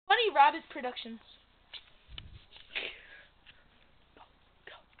Rabbit Productions.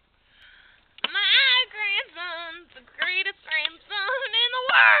 My grandson's the greatest grandson in the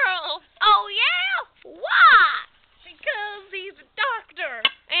world. Oh yeah? Why? Because he's a doctor.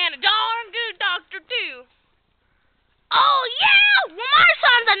 And a darn good doctor too. Oh yeah? Well, my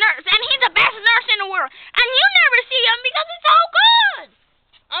son's a nurse, and he's the best nurse in the world. And you never see him because he's so good.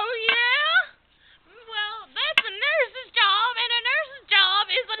 Oh yeah? Well, that's a nurse's job, and a nurse's job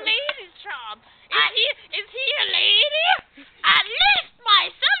is a lady's job. Is he a lady? At least my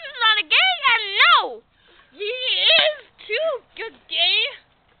son is not a gay, and no, he is too good gay.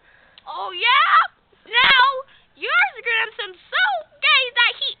 Oh yeah? Now, your grandson's so gay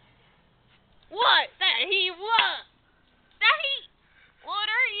that he... What? That he what? That he... What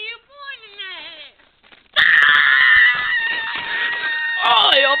are you pointing at?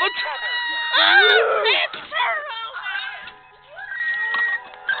 I am a turtle. Oh, it's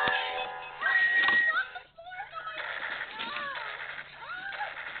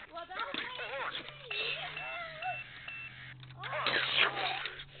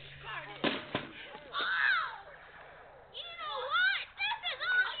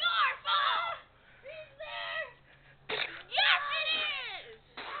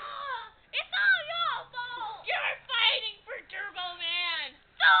turtle, man.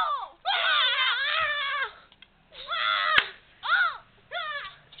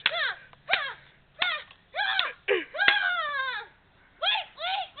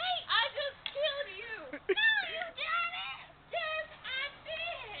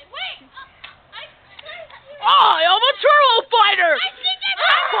 I am a turtle fighter. I think I'm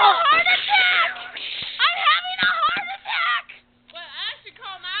having a heart attack! I'm having a heart attack! Well, I should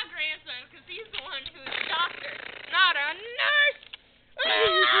call my grandson, because he's the one who's a doctor, not a nurse!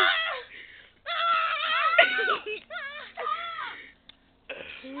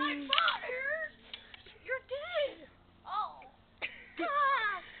 My butt hurts! You're dead! Oh.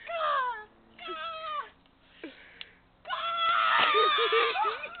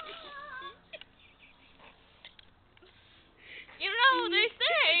 You know, they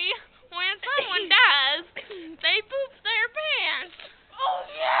say when someone dies, they poop their pants. Oh,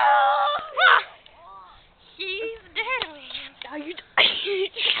 yeah! He's dead. Now you.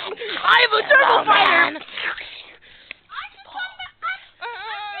 I am a turtle fighter.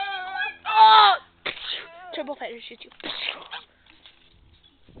 Oh! Turtle fighter shoot you.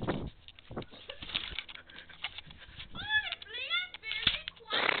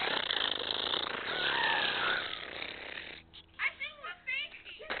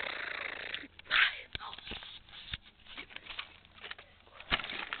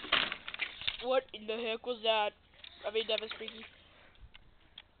 What in the heck was that? I mean, that was crazy.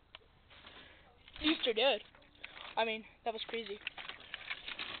 At least you're dead. I mean, that was crazy.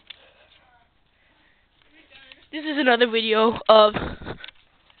 This is another video of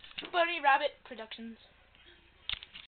Bunny Rabbit Productions.